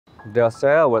The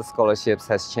Australia Award Scholarships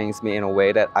has changed me in a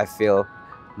way that I feel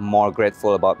more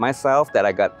grateful about myself that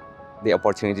I got the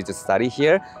opportunity to study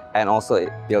here, and also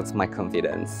it builds my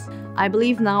confidence. I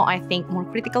believe now I think more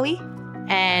critically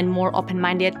and more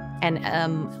open-minded and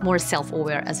more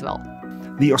self-aware as well.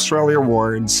 The Australia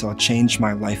Awards changed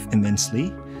my life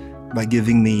immensely by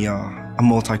giving me a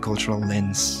multicultural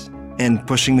lens and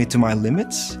pushing me to my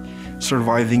limits,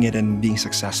 surviving it and being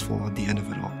successful at the end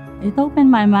of it all. It opened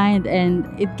my mind and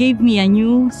it gave me a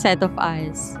new set of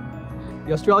eyes.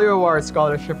 The Australia Award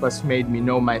Scholarship has made me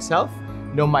know myself,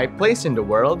 know my place in the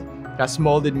world. It has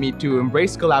molded me to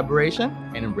embrace collaboration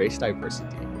and embrace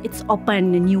diversity. It's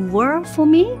opened a new world for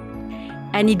me,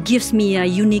 and it gives me a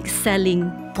unique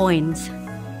selling points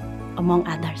among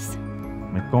others.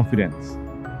 My confidence.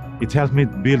 It helped me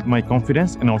build my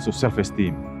confidence and also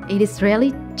self-esteem. It has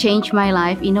really changed my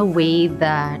life in a way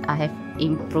that I have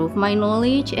improved my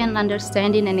knowledge and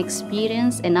understanding and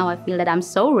experience, and now I feel that I'm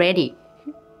so ready